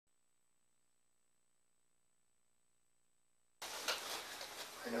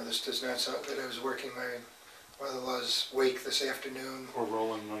I know this does not sound that I was working my mother-in-law's wake this afternoon. Or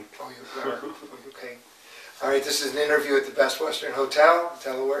rolling like. Oh, you are? Okay. All right, this is an interview at the Best Western Hotel,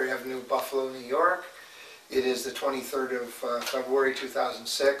 Delaware Avenue, Buffalo, New York. It is the 23rd of February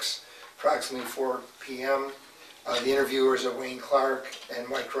 2006, approximately 4 p.m. The interviewers are Wayne Clark and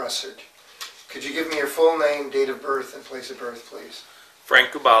Mike Russert. Could you give me your full name, date of birth, and place of birth, please?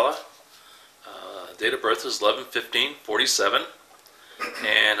 Frank Gubala. Date of birth is 11/15/47,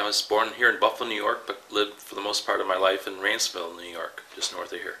 and I was born here in Buffalo, New York, but lived for the most part of my life in Ransomville, New York, just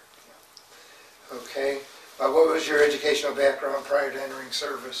north of here. Okay. What was your educational background prior to entering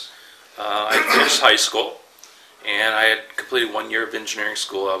service? I finished high school, and I had completed 1 year of engineering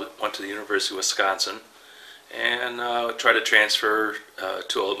school. I went to the University of Wisconsin, and tried to transfer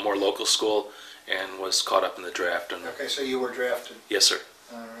to a more local school, and was caught up in the draft. And okay, so you were drafted? Yes, sir.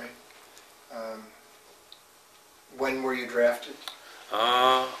 All right. When were you drafted?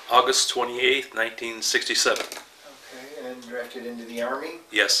 August 28th, 1967. Okay, and drafted into the Army?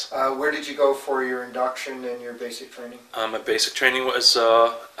 Yes. Where did you go for your induction and your basic training? My basic training was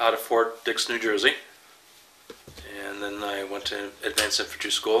out of Fort Dix, New Jersey, and then I went to Advanced Infantry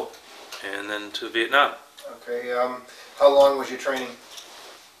School, and then to Vietnam. Okay, how long was your training?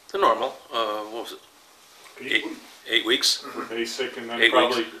 The normal, what was it? 8 weeks. For basic, and then 8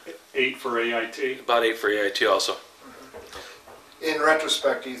 probably weeks. 8 for AIT. About 8 for AIT also. In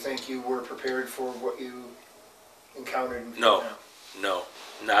retrospect, do you think you were prepared for what you encountered in No, Vietnam? no,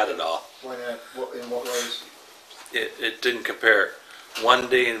 not at all. Why not? In what ways? It didn't compare. One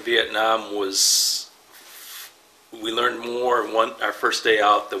day in Vietnam was, we learned more our first day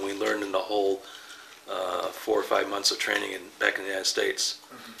out than we learned in the whole 4 or 5 months of training back in the United States.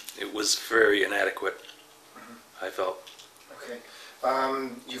 It was very inadequate, I felt. Okay.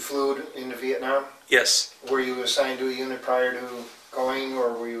 You flew into Vietnam? Yes. Were you assigned to a unit prior to going,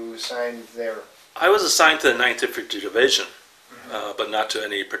 or were you assigned there? I was assigned to the 9th Infantry Division, but not to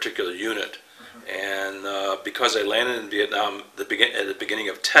any particular unit. And because I landed in Vietnam at the beginning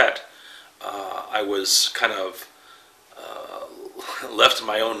of Tet, I was kind of left to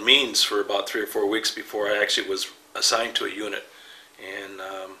my own means for about 3 or 4 weeks before I actually was assigned to a unit, and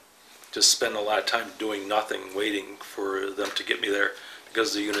just spent a lot of time doing nothing, waiting for them to get me there,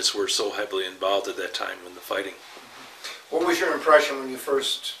 because the units were so heavily involved at that time in the fighting. What was your impression when you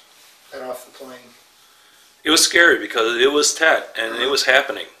first got off the plane? It was scary because it was Tet, and it was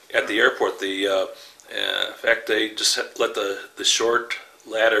happening at the airport. In fact, they just let the short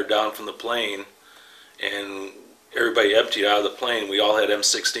ladder down from the plane, and everybody emptied out of the plane. We all had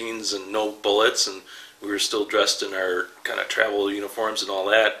M16s and no bullets, and we were still dressed in our kind of travel uniforms and all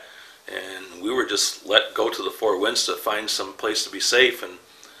that. And we were just let go to the four winds to find some place to be safe. And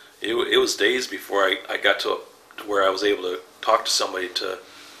it was days before I got to where I was able to talk to somebody to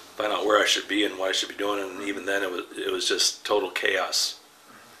find out where I should be and what I should be doing. And even then, it was just total chaos.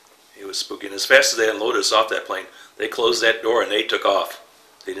 It was spooky. And as fast as they unloaded us off that plane, they closed that door and they took off.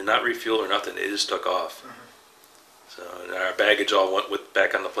 They did not refuel or nothing. They just took off. So and our baggage all went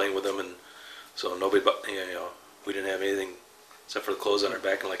back on the plane with them, and so nobody, we didn't have anything except for the clothes on our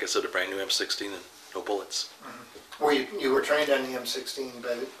back, and like I said, a brand new M16 and no bullets. Well, you were trained on the M16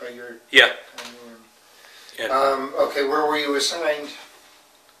 by your... Yeah. Okay, where were you assigned?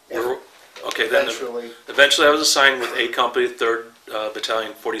 Okay, Eventually. Eventually I was assigned with A Company, 3rd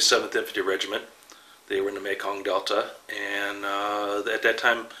Battalion, 47th Infantry Regiment. They were in the Mekong Delta, and at that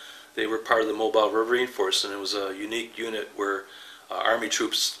time they were part of the Mobile Riverine Force, and it was a unique unit where Army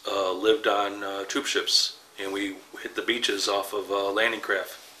troops lived on troop ships, and we hit the beaches off of landing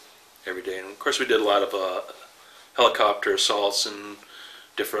craft every day. And of course we did a lot of helicopter assaults and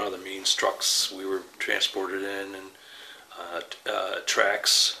different other means, trucks we were transported in, and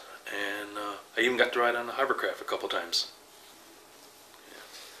tracks, and I even got to ride on a hovercraft a couple times.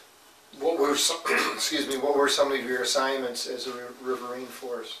 What were what were some of your assignments as a Riverine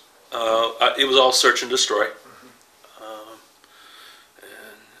force? It was all search and destroy.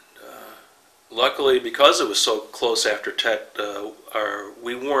 Luckily, because it was so close after Tet,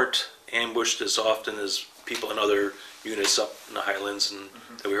 we weren't ambushed as often as people in other units up in the highlands and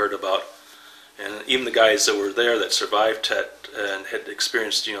that we heard about. And even the guys that were there that survived Tet and had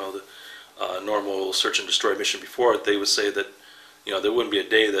experienced, the normal search and destroy mission before it, they would say that, there wouldn't be a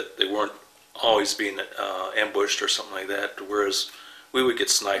day that they weren't always being ambushed or something like that. Whereas we would get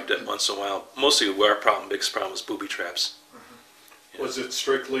sniped at once in a while. Mostly our biggest problem was booby traps. Was it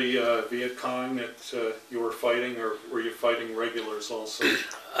strictly Viet Cong that you were fighting, or were you fighting regulars also?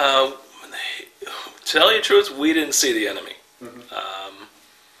 To tell you the truth, we didn't see the enemy.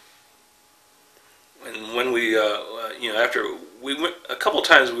 And when we, after we went a couple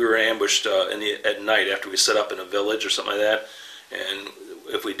times. We were ambushed at night after we set up in a village or something like that. And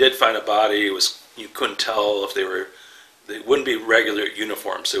if we did find a body, you couldn't tell if they wouldn't be regular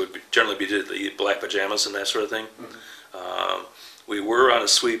uniforms. They would generally be the black pajamas and that sort of thing. We were on a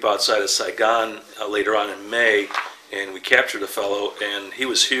sweep outside of Saigon later on in May, and we captured a fellow, and he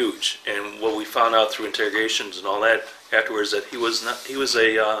was huge. And what we found out through interrogations and all that afterwards, that he was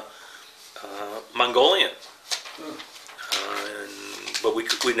a Mongolian. But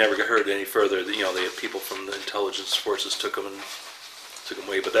we never heard any further. The people from the intelligence forces took him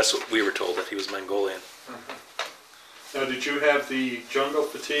away. But that's what we were told, that he was Mongolian. Now, did you have the jungle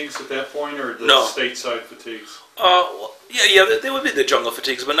fatigues at that point, or the No. stateside fatigues? Well, yeah, they would be the jungle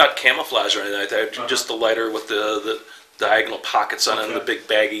fatigues, but not camouflage or anything like that. Just the lighter with the diagonal pockets on it, and the big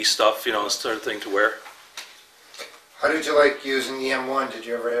baggy stuff, sort of thing to wear. How did you like using the M1? Did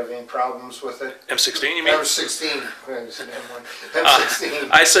you ever have any problems with it? M16, you mean? M16. I said M1. M16.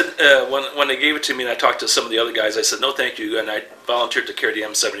 I said, when they gave it to me and I talked to some of the other guys, I said, no thank you, and I volunteered to carry the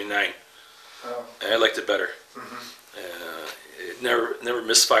M79. Oh. And I liked it better. It never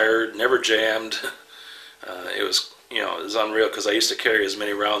misfired, never jammed. It was unreal, because I used to carry as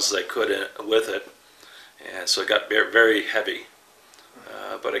many rounds as I could with it, and so it got very heavy.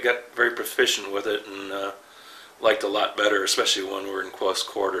 But I got very proficient with it, and liked it a lot better, especially when we were in close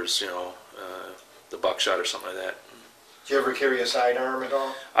quarters, the buckshot or something like that. Did you ever carry a sidearm at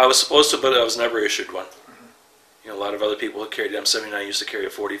all? I was supposed to, but I was never issued one. A lot of other people who carried M79 used to carry a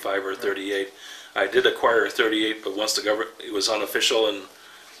 45 or a 38. I did acquire a 38, but once the government, it was unofficial, and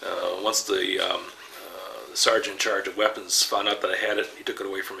once the sergeant in charge of weapons found out that I had it, he took it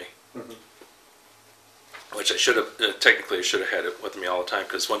away from me. Which I should have, technically I should have had it with me all the time,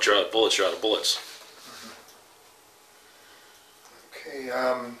 because once you're out of bullets, you're out of bullets. Okay.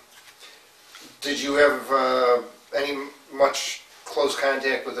 Did you have any much close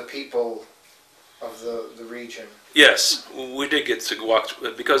contact with the people of the region? Yes, we did get to walk,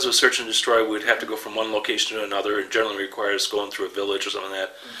 because of search and destroy, we'd have to go from one location to another. It generally requires going through a village or something like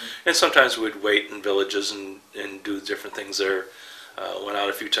that. And sometimes we'd wait in villages and do different things there. Went out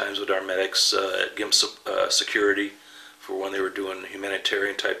a few times with our medics, give them security for when they were doing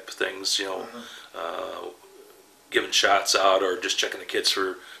humanitarian type things, giving shots out or just checking the kids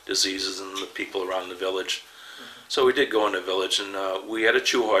for diseases and the people around the village. So we did go in the village, and we had a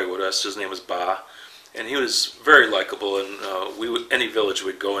Chuhoi with us. His name was Ba, and he was very likable. And any village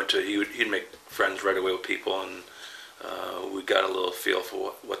we'd go into, he'd make friends right away with people, and we got a little feel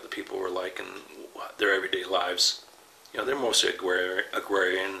for what the people were like and their everyday lives. They're mostly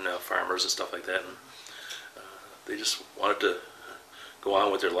agrarian farmers and stuff like that, and they just wanted to go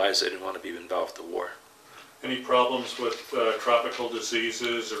on with their lives. They didn't want to be involved with the war. Any problems with tropical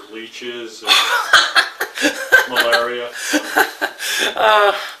diseases or leeches or malaria?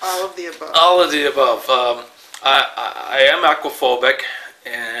 All of the above. All of the above. I am aquaphobic,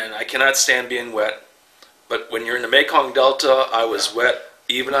 and I cannot stand being wet. But when you're in the Mekong Delta, I was wet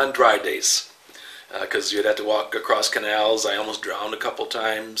even on dry days, because you'd have to walk across canals. I almost drowned a couple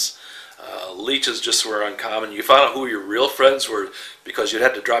times. Leeches just were uncommon. You found out who your real friends were because you'd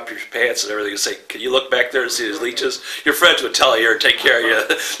have to drop your pants and everything and say, "Can you look back there and see these leeches?" Your friends would tell you or take care of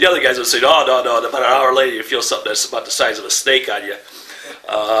you. The other guys would say, "No, no, no." About an hour later, you feel something that's about the size of a snake on you.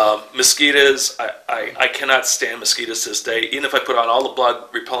 Mosquitoes, I cannot stand mosquitoes to this day, even if I put on all the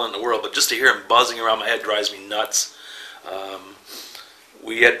bug repellent in the world, but just to hear them buzzing around my head drives me nuts.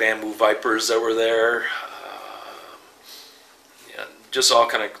 We had bamboo vipers that were there. Just all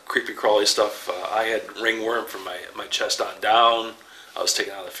kind of creepy crawly stuff. I had ringworm from my chest on down. I was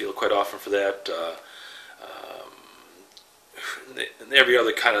taken out of the field quite often for that. And every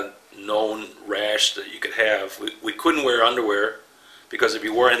other kind of known rash that you could have. We couldn't wear underwear, because if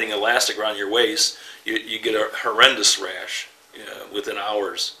you wore anything elastic around your waist, you get a horrendous rash within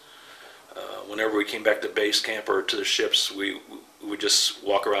hours. Whenever we came back to base camp or to the ships, we would just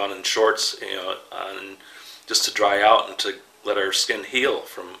walk around in shorts, just to dry out and to let our skin heal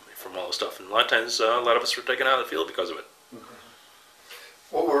from all the stuff. And a lot of times, a lot of us were taken out of the field because of it.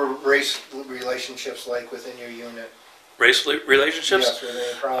 What were race relationships like within your unit? Race relationships? Yes, were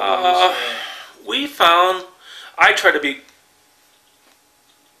there any problems? We found, I try to be,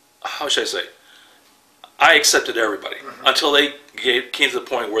 how should I say, I accepted everybody until they came to the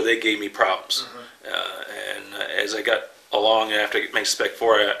point where they gave me problems. And as I got along, after I made Spec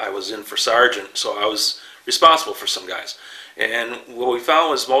 4, I was in for sergeant, so I was responsible for some guys. And what we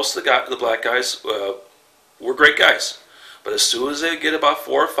found was most of the black guys were great guys. But as soon as they get about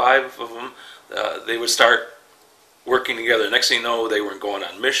 4 or 5 of them, they would start working together. Next thing you know, they were going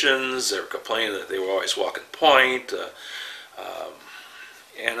on missions. They were complaining that they were always walking point.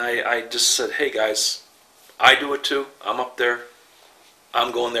 And I just said, hey guys, I do it too. I'm up there.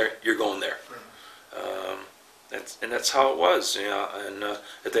 I'm going there. You're going there. That's how it was. And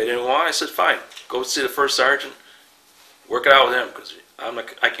if they didn't want, I said, fine. Go see the first sergeant. Work it out with him, because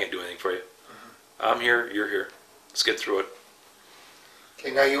I can't do anything for you. I'm here. You're here. Let's get through it.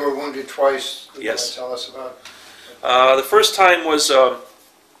 Okay, now you were wounded twice. Could Yes. you tell us about? The first time was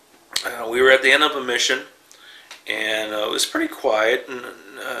we were at the end of a mission, and it was pretty quiet,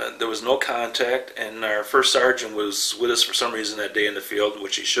 and there was no contact, and our first sergeant was with us for some reason that day in the field,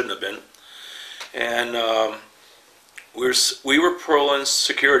 which he shouldn't have been. And we were patrolling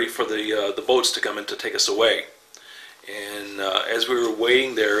security for the boats to come in to take us away. And as we were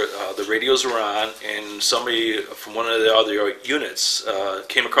waiting there, the radios were on, and somebody from one of the other units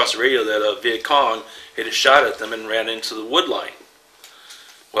came across the radio that a Viet Cong hit a shot at them and ran into the wood line.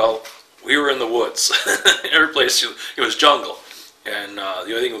 Well, we were in the woods. Every place it was jungle, and the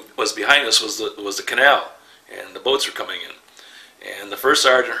only thing that was behind us was the canal, and the boats were coming in. And the first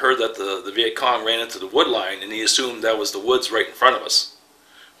sergeant heard that the Viet Cong ran into the wood line, and he assumed that was the woods right in front of us.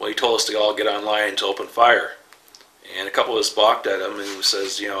 Well, he told us to all get on line to open fire. And a couple of us balked at him, and he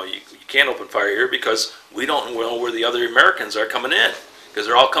says, you can't open fire here because we don't know where the other Americans are coming in, because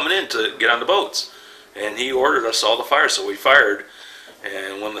they're all coming in to get on the boats. And he ordered us all to fire, so we fired.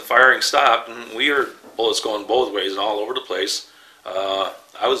 And when the firing stopped, and we heard bullets going both ways and all over the place,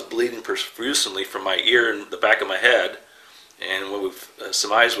 I was bleeding profusely from my ear and the back of my head. And what we've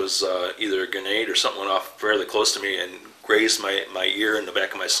surmised was either a grenade or something went off fairly close to me and grazed my ear and the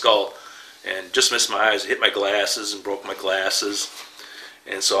back of my skull, and just missed my eyes. It hit my glasses and broke my glasses.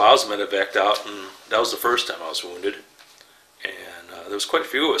 And so I was medevaced out, and that was the first time I was wounded. And there was quite a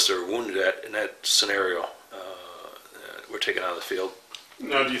few of us that were wounded in that scenario. Were taken out of the field.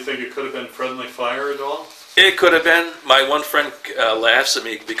 Now, do you think it could have been friendly fire at all? It could have been. My one friend laughs at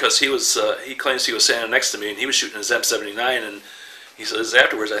me because he claims he was standing next to me, and he was shooting his M79, and he says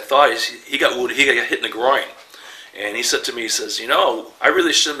afterwards, I thought he got wounded, he got hit in the groin. And he said to me, he says, I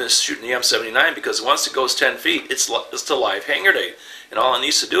really shouldn't have been shooting the M79, because once it goes 10 feet, it's a live hand grenade. And all it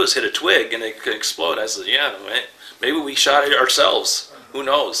needs to do is hit a twig, and it can explode. I said, yeah, maybe we shot it ourselves. Who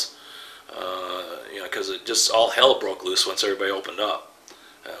knows? Because it just all hell broke loose once everybody opened up.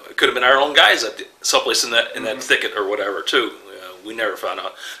 It could have been our own guys someplace in that thicket or whatever, too. We never found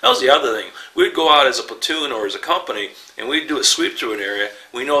out. That was the other thing. We'd go out as a platoon or as a company, and we'd do a sweep through an area.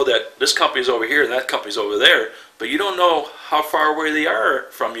 We know that this company's over here and that company's over there, but you don't know how far away they are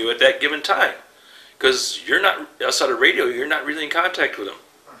from you at that given time, because you're not outside of radio. You're not really in contact with them,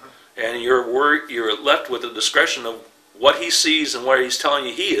 and you're left with the discretion of what he sees and where he's telling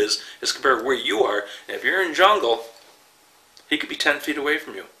you he is compared to where you are. And if you're in jungle, he could be 10 feet away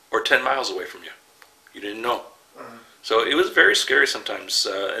from you or 10 miles away from you. You didn't know. So it was very scary sometimes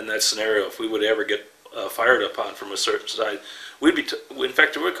in that scenario. If we would ever get fired upon from a certain side, in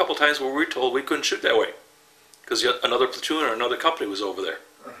fact, there were a couple times where we were told we couldn't shoot that way because another platoon or another company was over there.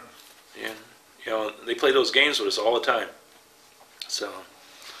 And they play those games with us all the time. So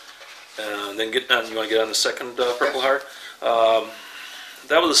then you want to get on the second Purple Heart?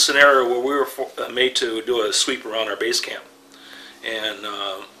 That was a scenario where we were made to do a sweep around our base camp. And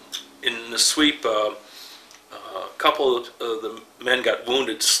in the sweep, a couple of the men got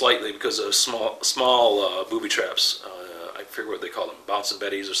wounded slightly because of small booby traps. I forget what they call them, bouncing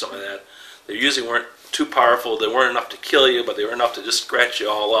betties or something like that. They usually weren't too powerful. They weren't enough to kill you, but they were enough to just scratch you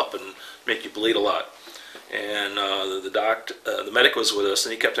all up and make you bleed a lot. And the medic was with us,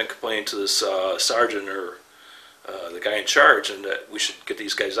 and he kept on complaining to this sergeant or the guy in charge, and that we should get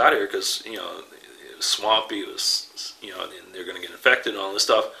these guys out of here because it was swampy. It was and they're going to get infected and all this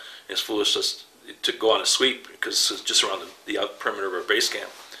stuff. And it's foolish just to go on a sweep because it's just around the perimeter of our base camp.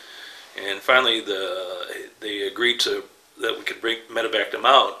 And finally, they agreed that we could medevac them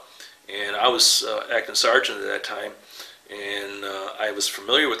out. And I was acting sergeant at that time, and I was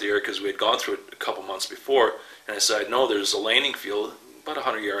familiar with the area because we had gone through it a couple months before. And I said, no, there's a landing field about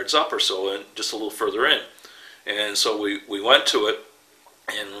 100 yards up or so, and just a little further in. And so we went to it,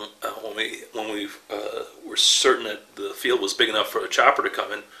 and when we were certain that the field was big enough for a chopper to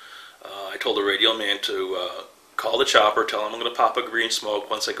come in, I told the radio man to call the chopper, tell him I'm going to pop a green smoke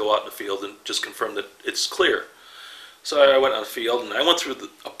once I go out in the field, and just confirm that it's clear. So I went on the field, and I went through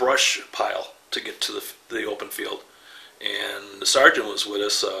a brush pile to get to the open field. And the sergeant was with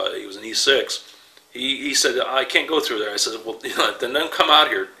us. He was an E6. He said, I can't go through there. I said, well, then don't come out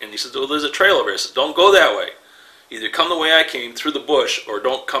here. And he said, well, there's a trail over here. I said, don't go that way. Either come the way I came, through the bush, or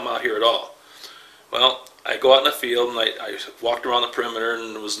don't come out here at all. Well, I go out in the field, and I walked around the perimeter,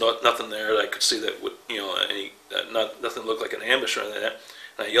 and there was nothing there that I could see that would, but nothing looked like an ambush or anything like that.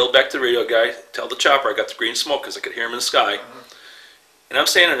 And I yelled back to the radio guy, tell the chopper I got the green smoke, because I could hear him in the sky. And I'm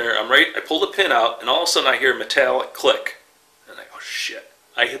standing there, I pull the pin out, and all of a sudden I hear a metallic click. And I go, shit.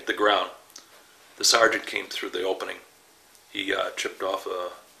 I hit the ground. The sergeant came through the opening. He tripped off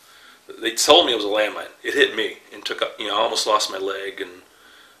they told me it was a landmine. It hit me and took up, I almost lost my leg, and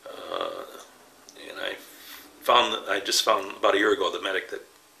I just found about a year ago the medic that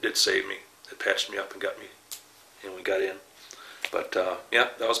did save me, that patched me up and got me, and we got in. But yeah,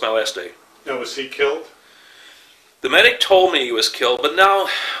 that was my last day. Now, was he killed? The medic told me he was killed, but now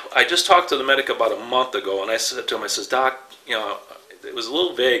I just talked to the medic about a month ago, and I said to him, I says, Doc, it was a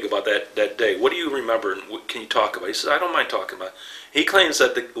little vague about that day. What do you remember, and what can you talk about? He said, I don't mind talking about it. He claims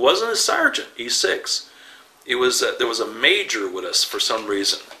that it wasn't a sergeant, he's 6. It was there was a major with us for some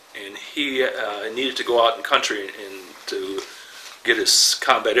reason, and he needed to go out in country and to get his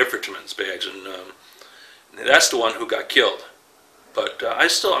combat infantryman's badge, and that's the one who got killed. But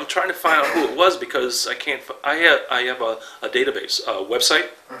I'm trying to find out who it was, because I can't. I have a database, a website,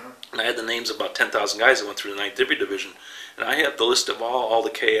 and I had the names of about 10,000 guys that went through the 9th Infantry Division, and I have the list of all the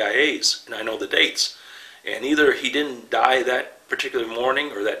KIAs, and I know the dates. And either he didn't die that particular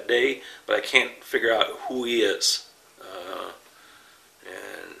morning or that day, but I can't figure out who he is.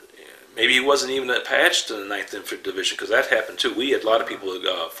 And maybe he wasn't even attached to the 9th Infantry Division, because that happened too. We had a lot of people,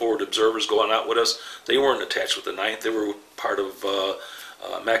 forward observers going out with us. They weren't attached with the 9th. They were part of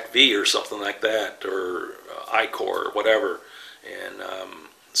MACV or something like that, or I-Corps or whatever. And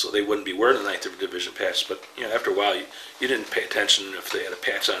so they wouldn't be wearing the 9th Infantry Division patch. But after a while, you didn't pay attention if they had a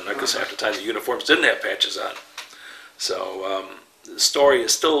patch on, because half the time the uniforms didn't have patches on. So the story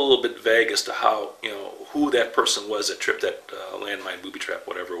is still a little bit vague as to how, who that person was that tripped that landmine, booby trap,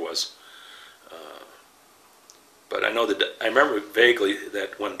 whatever it was. But I know that I remember vaguely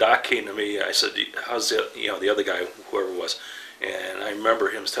that when Doc came to me, I said, "How's the other guy, whoever it was?" And I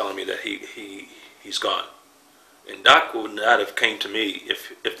remember him telling me that he's gone. And Doc would not have came to me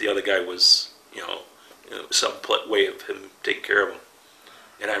if the other guy was some way of him taking care of him.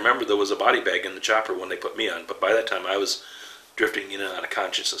 And I remember there was a body bag in the chopper when they put me on, but by that time I was drifting in and out of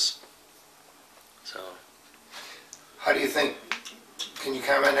consciousness. So. How do you think? Can you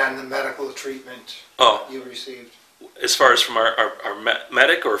comment on the medical treatment you received? As far as from our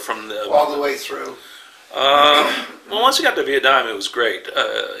medic, or from the... All the way through. Well, once we got to Vietnam, it was great.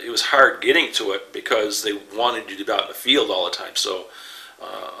 It was hard getting to it, because they wanted you to be out in the field all the time. So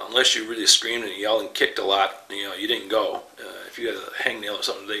unless you really screamed and yelled and kicked a lot, you didn't go. If you had a hangnail or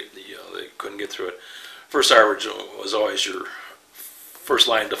something, they couldn't get through it. First sergeant was always your first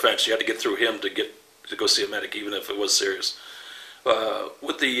line of defense. You had to get through him to go see a medic, even if it was serious.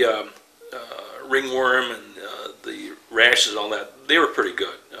 With the ringworm and the rashes and all that, they were pretty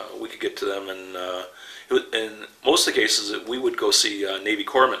good. We could get to them, and in most of the cases, we would go see Navy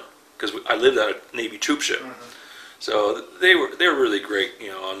corpsmen, because I lived on a Navy troop ship. So they were really great,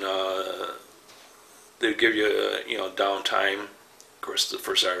 and they'd give you downtime. Of course, the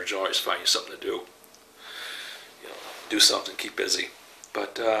first sergeant always find you something to do. Do something, keep busy.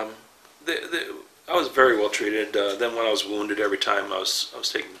 But I was very well treated. Then when I was wounded, every time I was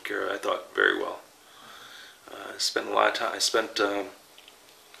taken care of, I thought very well. I spent a lot of time. I spent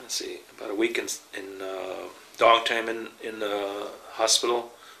about a week in dog time in the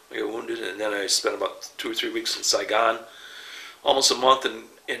hospital. I got wounded, and then I spent about 2 or 3 weeks in Saigon, almost a month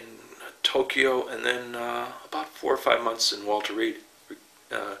in Tokyo, and then about 4 or 5 months in Walter Reed.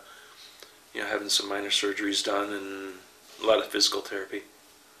 Having some minor surgeries done and a lot of physical therapy.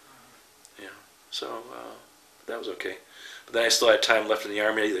 So that was okay. But then I still had time left in the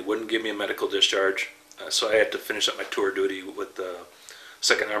Army. They wouldn't give me a medical discharge, so I had to finish up my tour duty with the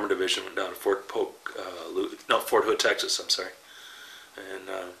 2nd Armored Division down at Fort Hood, Texas. I'm sorry.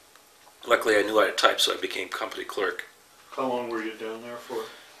 And luckily, I knew how to type, so I became company clerk. How long were you down there for?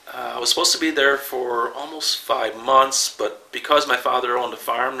 I was supposed to be there for almost 5 months, but because my father owned a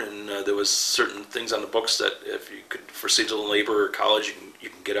farm and there was certain things on the books that if you could, for seasonal labor or college, you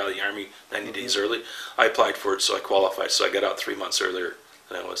can get out of the Army 90 days early. I applied for it, so I qualified, so I got out 3 months earlier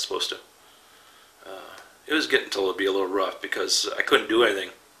than I was supposed to. It was getting to be a little rough, because I couldn't do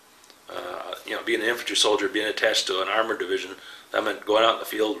anything. Being an infantry soldier, being attached to an armored division, that meant going out in the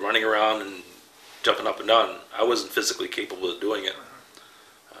field, running around and jumping up and down. I wasn't physically capable of doing it.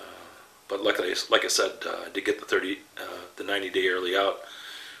 But luckily, like I said, I did get the 90-day early out,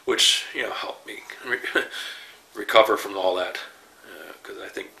 which helped me recover from all that. Because I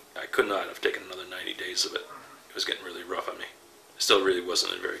think I could not have taken another 90 days of it. It was getting really rough on me. I still really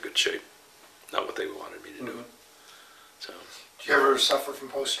wasn't in very good shape. Not what they wanted me to do. So Do you ever suffer from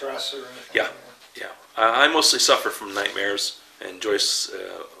post-stress or anything? Yeah. Yeah, I mostly suffer from nightmares, and Joyce,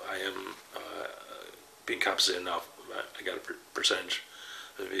 I am being compensated now. I got a percentage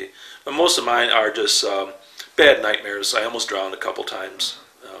of it. But most of mine are just bad nightmares. I almost drowned a couple times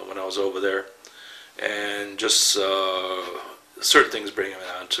when I was over there, and just certain things bring it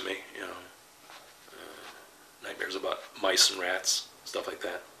on to me. You know, nightmares about mice and rats, stuff like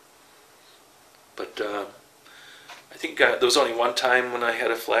that. But I think there was only one time when I had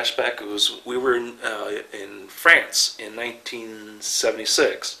a flashback. It was we were in France in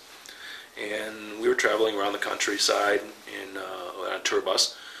 1976, and we were traveling around the countryside on a tour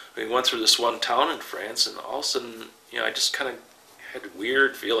bus. We went through this one town in France, and all of a sudden, you know, I just kind of had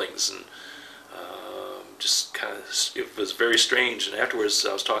weird feelings, and just kind of, it was very strange. And afterwards,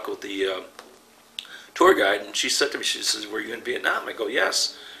 I was talking with the tour guide, and she said to me, she says, "Were you in Vietnam?" I go,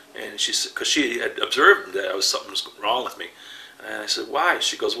 "Yes." And she said, because she had observed that something was wrong with me. And I said, "Why?"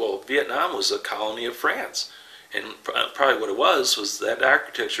 She goes, "Well, Vietnam was a colony of France. And probably what it was that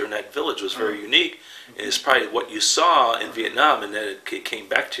architecture in that village was very unique. And it's probably what you saw in Vietnam, and then it came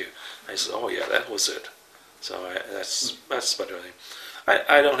back to you." I said, "Oh yeah, that was it." So that's about everything.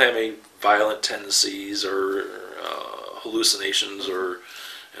 I don't have any violent tendencies or hallucinations, or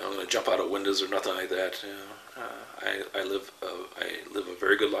I'm going to jump out of windows or nothing like that. You know, I live a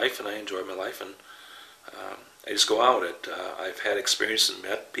very good life, and I enjoy my life, and I just go on with it. I've had experience and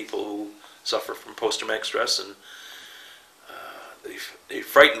met people who suffer from post-traumatic stress, and they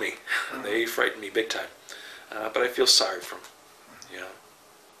frighten me. They frighten me big time. But I feel sorry for them. You know.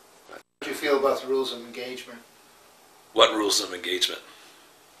 How do you feel about the rules of engagement? What rules of engagement?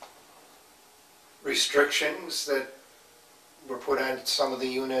 Restrictions that were put on some of the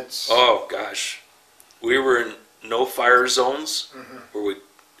units. Oh gosh, we were in no-fire zones where we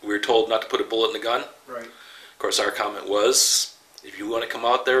were told not to put a bullet in the gun. Right. Of course, our comment was, if you want to come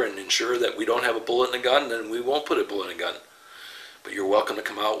out there and ensure that we don't have a bullet in the gun, then we won't put a bullet in the gun. But you're welcome to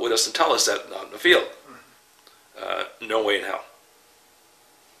come out with us and tell us that out in the field. No way in hell.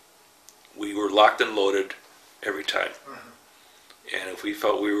 We were locked and loaded every time. And if we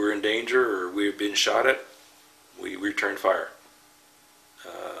felt we were in danger or we were being shot at, we returned fire.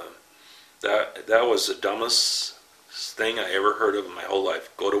 That was the dumbest thing I ever heard of in my whole life.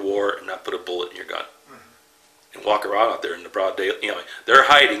 Go to war and not put a bullet in your gun. And walk around out there in the broad day. You know, they're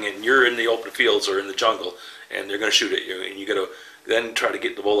hiding and you're in the open fields or in the jungle, and they're going to shoot at you, and you got to then try to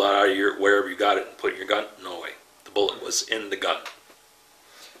get the bullet out of your wherever you got it and put it in your gun. No way. The bullet was in the gun.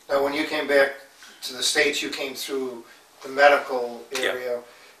 Now, when you came back to the States, you came through the medical area.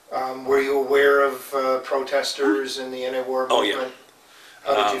 Yeah. Were you aware of protesters in the anti-war movement? Oh, yeah.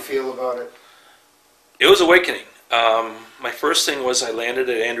 How did you feel about it? It was awakening. My first thing was I landed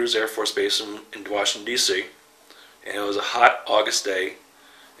at Andrews Air Force Base in Washington, D.C., and it was a hot August day,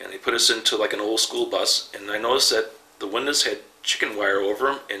 and they put us into like an old school bus, and I noticed that the windows had chicken wire over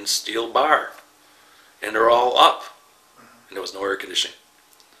them and steel bar, and they're all up, and there was no air conditioning.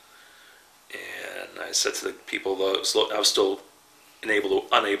 And I said to the people, I was still unable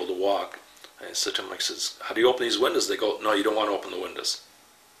to walk. I said to them, I says, "How do you open these windows?" They go, "No, you don't want to open the windows."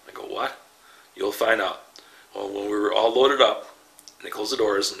 I go, "What?" "You'll find out." Well, when we were all loaded up, and they closed the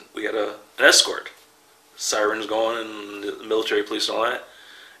doors, and we had an escort, sirens going, and the military police and all that,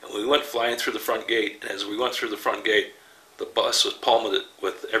 and we went flying through the front gate. And as we went through the front gate, the bus was palmeted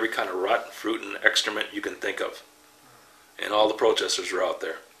with every kind of rotten fruit and excrement you can think of, and all the protesters were out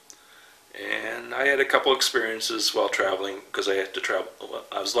there. And I had a couple experiences while traveling, because I had to travel.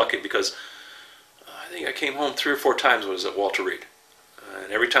 I was lucky because I think I came home 3 or 4 times when I was at Walter Reed.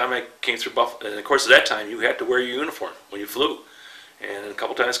 And every time I came through Buffalo, and of course at that time you had to wear your uniform when you flew. And a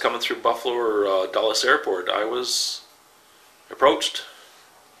couple times coming through Buffalo or Dulles Airport, I was approached.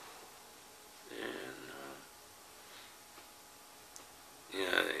 And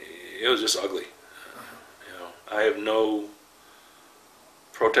yeah, it was just ugly. You know, I have no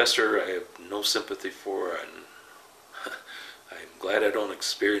protester, I have no sympathy for, and I'm glad I don't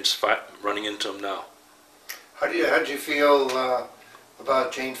experience running into them now. How did you feel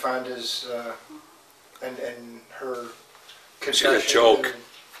about Jane Fonda's and her confession? She's a joke.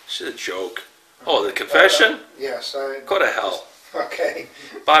 She's a joke. Oh, the confession? Yes. Go to hell. Okay.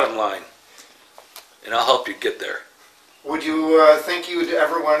 Bottom line. And I'll help you get there. Would you think you'd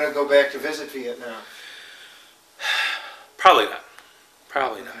ever want to go back to visit Vietnam? Probably not.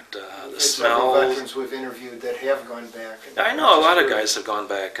 Probably not. The smell. Several veterans we've interviewed that have gone back. I know a lot of guys have gone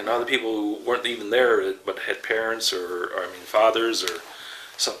back, and other people who weren't even there but had parents or fathers or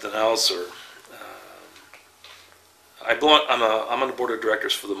something else. Or I'm on the board of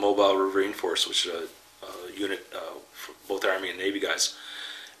directors for the Mobile Riverine Force, which is a unit for both Army and Navy guys.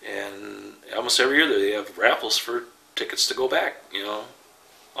 And almost every year they have raffles for tickets to go back, you know,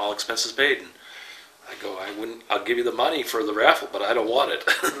 all expenses paid. And I go, I'll give you the money for the raffle, but I don't want it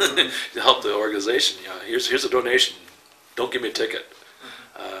to help the organization. You know, here's a donation. Don't give me a ticket.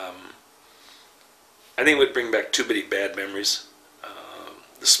 I think it would bring back too many bad memories.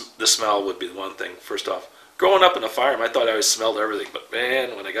 The smell would be the one thing. First off, growing up in a fireman, I thought I always smelled everything, but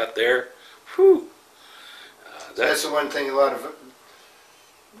man, when I got there, whew. That's the one thing a lot of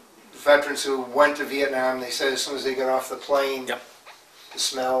veterans who went to Vietnam, they said as soon as they got off the plane, Yep. the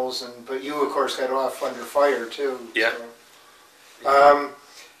smells, but you of course got off under fire too. Yeah. So.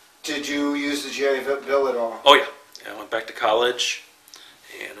 Did you use the GI Bill at all? Oh yeah. I went back to college,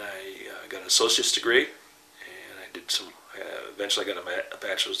 and I got an associate's degree, and I did some. Eventually, I got a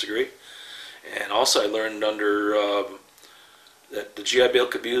bachelor's degree, and also I learned under that the GI Bill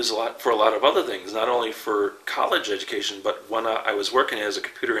could be used for a lot of other things, not only for college education, but when I was working as a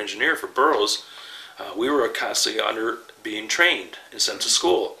computer engineer for Burroughs, we were constantly being trained and sent to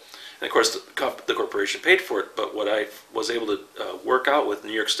school. And of course, the corporation paid for it, but what I was able to work out with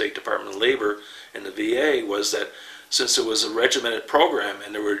New York State Department of Labor and the VA was that since it was a regimented program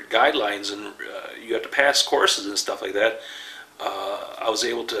and there were guidelines and you had to pass courses and stuff like that, I was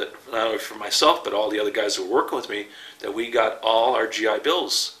able to, not only for myself, but all the other guys who were working with me, that we got all our GI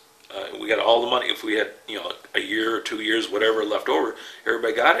Bills. We got all the money. If we had, you know, a year or 2 years, whatever left over,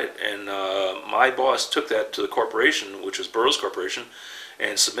 everybody got it. And my boss took that to the corporation, which was Burroughs Corporation,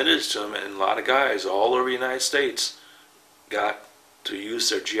 and submitted it to them. And a lot of guys all over the United States got to use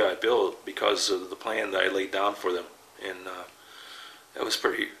their GI Bill because of the plan that I laid down for them. And that was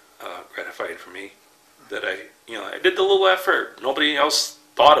pretty gratifying for me. That I did the little effort. Nobody else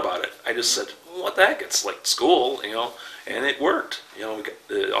thought about it. I just said, well, what the heck? It's like school, you know, and it worked. You know,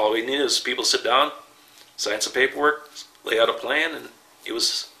 all we needed is people sit down, sign some paperwork, lay out a plan, and it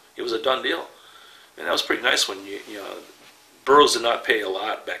was a done deal. And that was pretty nice when you know, Burroughs did not pay a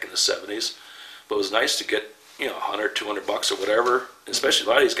lot back in the 70s, but it was nice to get, you know, $100, $200 or whatever. Especially a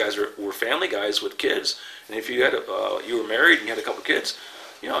lot of these guys were family guys with kids, and if you had you were married and you had a couple kids,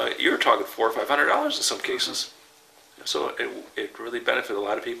 you know, you were talking $400 or $500 in some cases. So it really benefited a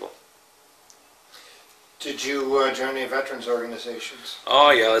lot of people. Did you join any veterans organizations?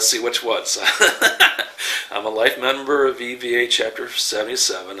 Oh yeah, let's see which ones. I'm a life member of EVA Chapter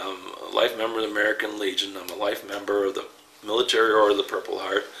 77. I'm a life member of the American Legion. I'm a life member of the Military Order of the Purple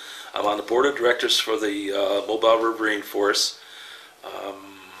Heart. I'm on the board of directors for the Mobile Riverine Force.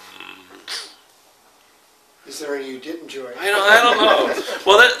 Is there any you didn't join? I don't know.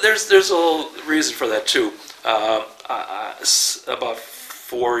 Well, there's a little reason for that too. About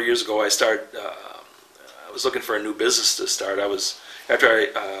 4 years ago, I started. I was looking for a new business to start. After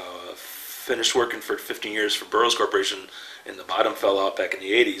I finished working for 15 years for Burroughs Corporation, and the bottom fell out back in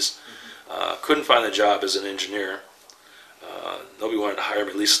the 80s. Couldn't find a job as an engineer. Nobody wanted to hire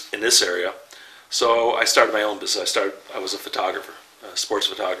me, at least in this area. So I started my own business. I was a photographer, a sports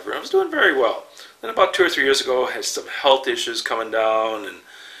photographer. I was doing very well. Then about 2 or 3 years ago, I had some health issues coming down, and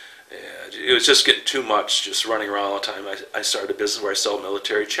it was just getting too much, just running around all the time. I started a business where I sell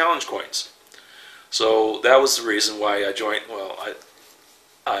military challenge coins. So that was the reason why I joined. Well,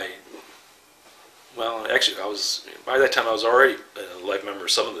 actually, by that time I was already a life member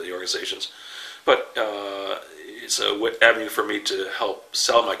of some of the organizations, but it's an avenue for me to help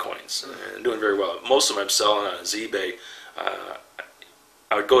sell my coins, and doing very well. Most of them I'm selling on eBay.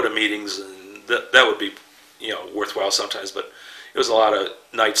 I would go to meetings, and that would be, you know, worthwhile sometimes, but it was a lot of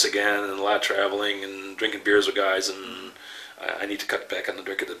nights again, and a lot of traveling and drinking beers with guys, and I need to cut back on the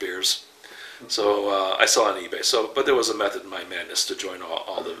drink of the beers. So I sell on eBay. But there was a method in my madness to join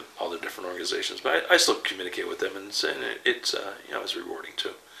all the different organizations. But I still communicate with them, and it's you know, it's rewarding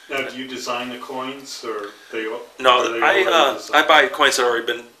too. Now, do you design the coins, or No, I buy coins that have already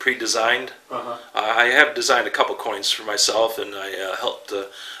been pre-designed. I have designed a couple coins for myself, and I helped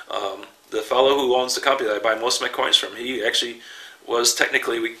the fellow who owns the company that I buy most of my coins from. He actually was,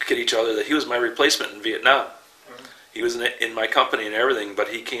 technically, we kid each other, that he was my replacement in Vietnam. He was in my company and everything, but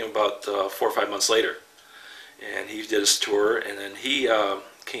he came about 4 or 5 months later, and he did his tour, and then he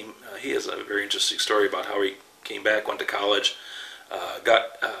came. He has a very interesting story about how he came back, went to college,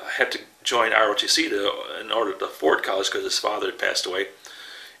 had to join ROTC in order to afford college because his father had passed away,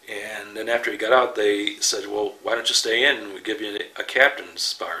 and then after he got out, they said, "Well, why don't you stay in? And we give you a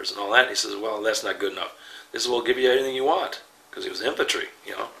captain's bars and all that." And he says, "Well, that's not good enough." They said, "We'll give you anything you want," because he was infantry,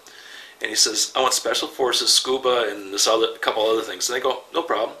 you know. And he says, "I want special forces, scuba, and a couple other things." And they go, "No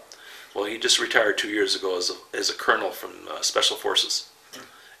problem." Well, he just retired 2 years ago as a colonel from special forces,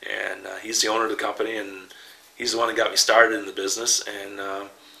 and he's the owner of the company, and he's the one that got me started in the business, and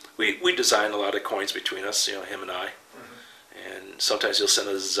we design a lot of coins between us, you know, him and I. And sometimes he'll send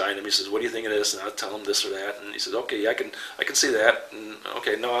a design to me. He says, "What do you think of this?" And I'll tell him this or that. And he says, "Okay, I can see that." And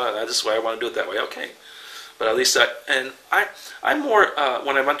okay, no, this is why I want to do it that way. Okay, but at least I'm more.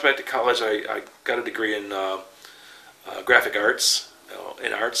 When I went back to college, I got a degree in graphic arts,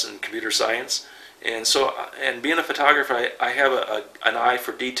 in arts and computer science. And so, and being a photographer, I have an eye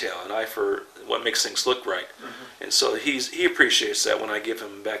for detail, an eye for what makes things look right. And so he appreciates that when I give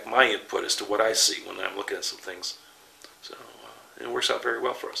him back my input as to what I see when I'm looking at some things. So it works out very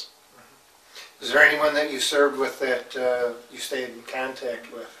well for us. Is there anyone that you served with that you stayed in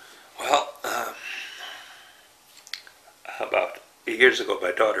contact with? Well, about 8 years ago,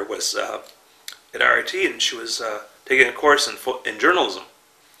 my daughter was at RIT, and she was taking a course in journalism,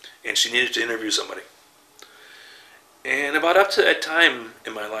 and she needed to interview somebody. And about up to that time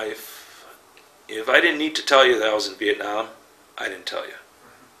in my life, if I didn't need to tell you that I was in Vietnam, I didn't tell you.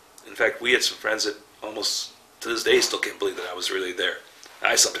 In fact, we had some friends that almost to this day still can't believe that I was really there.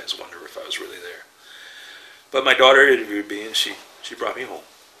 I sometimes wonder if I was really there. But my daughter interviewed me, and she brought me home.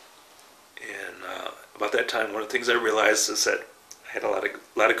 And about that time, one of the things I realized is that I had a lot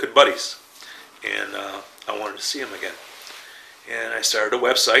of good buddies, and I wanted to see them again. And I started a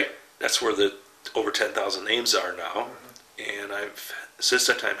website. That's where the over 10,000 names are now. And I've since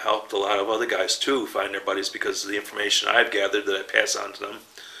that time helped a lot of other guys too find their buddies, because of the information I've gathered that I pass on to them.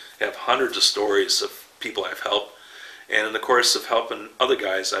 I have hundreds of stories of people I've helped, and in the course of helping other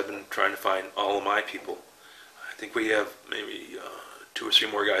guys, I've been trying to find all of my people. I think we have maybe 2 or 3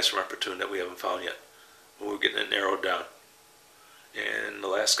 more guys from our platoon that we haven't found yet. We're getting it narrowed down. And the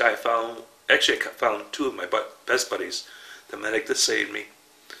last guy I found, actually I found 2 of my best buddies, the medic that saved me,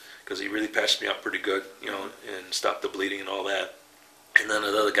 because he really patched me up pretty good, you know, and stopped the bleeding and all that. And then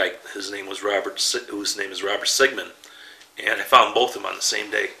another guy, his name was Robert, whose name is Robert Sigmund, and I found both of them on the same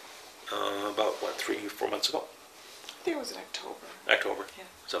day. About, 3 or 4 months ago? I think it was in October. October, Yeah.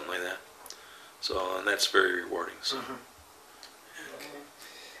 something like that. So, and that's very rewarding. So.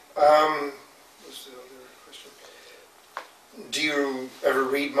 What's the other question? Do you ever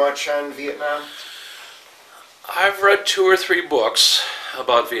read much on Vietnam? I've read 2 or 3 books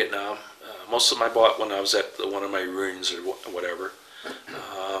about Vietnam. Most of them I bought when I was at one of my reunions or whatever.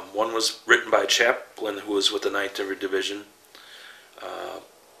 One was written by a chaplain who was with the 9th Infantry Division.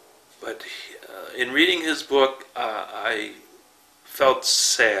 But in reading his book, I felt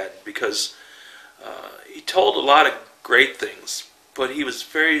sad, because he told a lot of great things, but he was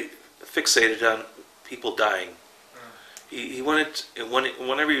very fixated on people dying. He wanted,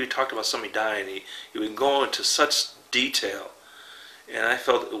 whenever he talked about somebody dying, he would go into such detail, and I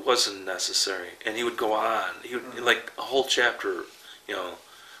felt it wasn't necessary. And he would go on. He would, like a whole chapter, you know,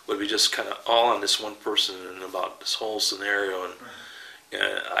 would be just kind of all on this one person and about this whole scenario. And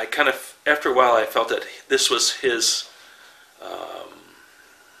I kind of, after a while, I felt that this was his,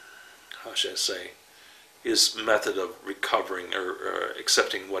 how should I say, his method of recovering or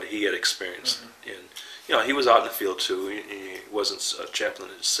accepting what he had experienced. And you know, he was out in the field too. He wasn't a chaplain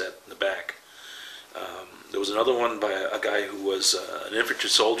that just sat in the back. There was another one by a guy who was an infantry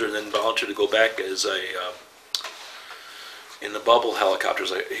soldier and then volunteered to go back as a in the bubble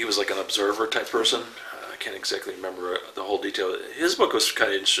helicopters. He was like an observer type person. I can't exactly remember the whole detail. His book was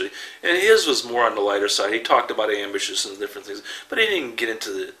kind of interesting, and his was more on the lighter side. He talked about ambushes and different things, but he didn't get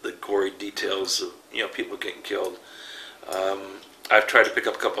into the gory details of, you know, people getting killed. I've tried to pick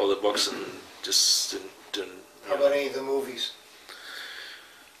up a couple other books and just didn't. How about any of the movies?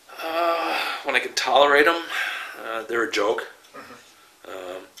 When I can tolerate them, they're a joke.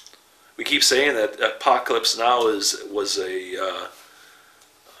 We keep saying that Apocalypse Now was a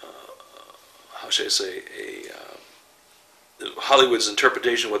how should I say, Hollywood's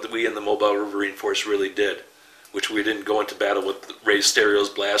interpretation of what we in the Mobile Riverine Force really did, which we didn't go into battle with raised stereos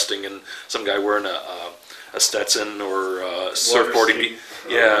blasting and some guy wearing a Stetson or surfboarding,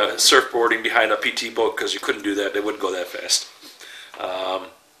 surfboarding behind a PT boat, because you couldn't do that; they wouldn't go that fast.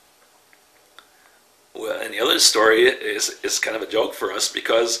 Well, and the other story is kind of a joke for us,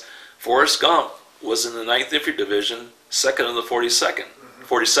 because Forrest Gump was in the 9th Infantry Division, 2nd of the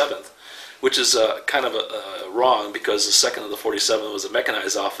 47th, which is kind of wrong, because the 2nd of the 47th was a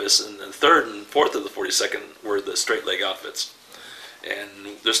mechanized office, and the 3rd and 4th of the 42nd were the straight leg outfits. And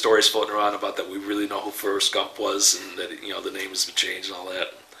there's stories floating around about that we really know who Forrest Gump was, and that, you know, the names have changed and all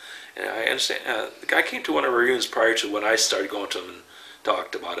that. And I understand. The guy came to one of our reunions prior to when I started going to him and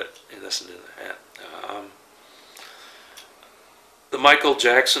talked about it and this and that. The Michael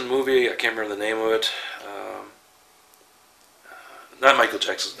Jackson movie, I can't remember the name of it. not Michael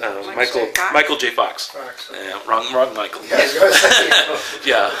Jackson. Michael J. Fox? Michael J. Fox. Fox. Yeah, wrong Michael. Yeah, I was gonna say,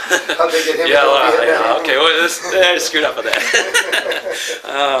 Yeah. how'd they get him? Yeah, to well, be in yeah, there? okay, well, I screwed up with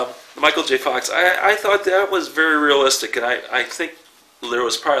that. Michael J. Fox, I thought that was very realistic, and I think there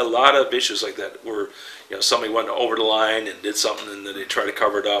was probably a lot of issues like that where, somebody went over the line and did something, and then they tried to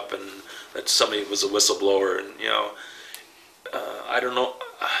cover it up, and that somebody was a whistleblower, and, I don't know.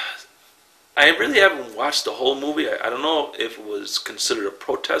 I really haven't watched the whole movie. I don't know if it was considered a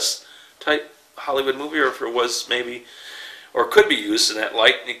protest type Hollywood movie, or if it was maybe, or could be used in that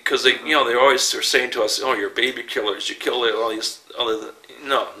light, because they always are saying to us, "Oh, you're baby killers. You kill all these other."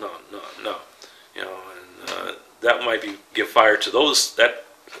 No. And that might be give fire to that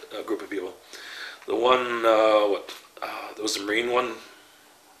group of people. The one, there was the Marine one,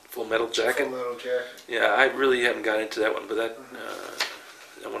 Full Metal Jacket. Full Metal Jacket. Yeah, I really haven't got into that one, but that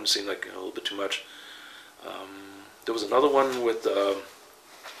one seemed like a little bit too much. There was another one with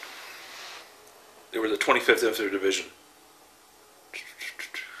they were the 25th Infantry Division.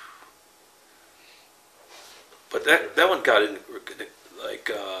 But that one got in, like,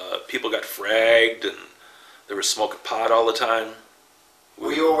 people got fragged, and they were smoking pot all the time.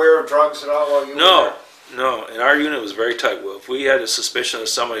 Were you aware of drugs at all while you were there? No. And our unit was very tight. Well, if we had a suspicion that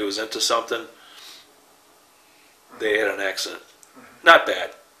somebody was into something, they had an accident. Not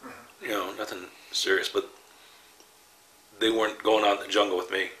bad, nothing serious, but they weren't going out in the jungle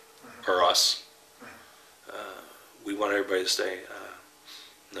with me or us. We want everybody to stay.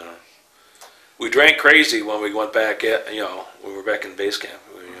 No. We drank crazy when we went back when we were back in base camp,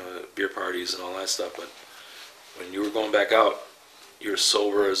 beer parties and all that stuff, but when you were going back out, you were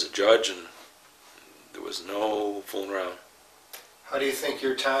sober as a judge, and there was no fooling around. How do you think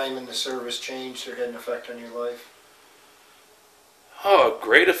your time in the service changed or had an effect on your life? Oh,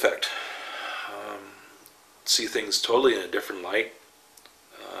 great effect. See things totally in a different light.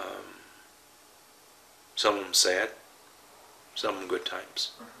 Some of them sad, some of them good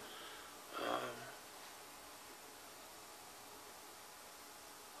times.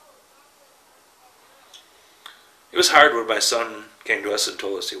 It was hard when my son came to us and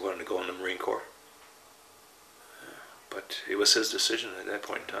told us he wanted to go in the Marine Corps. But it was his decision at that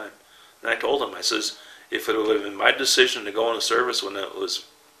point in time. And I told him, I says, if it would have been my decision to go in the service when it was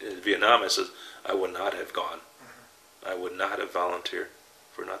in Vietnam, I says, I would not have gone. I would not have volunteered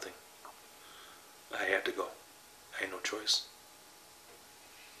for nothing. I had to go. I had no choice.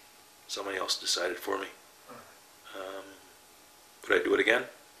 Somebody else decided for me. Would I do it again?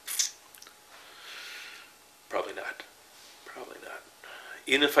 Probably not. Probably not.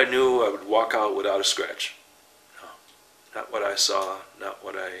 Even if I knew I would walk out without a scratch. No. Not what I saw, not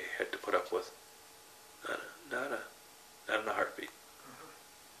what I had to put up with. Not in a heartbeat.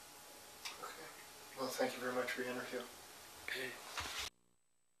 Okay. Well, thank you very much for your interview. Okay.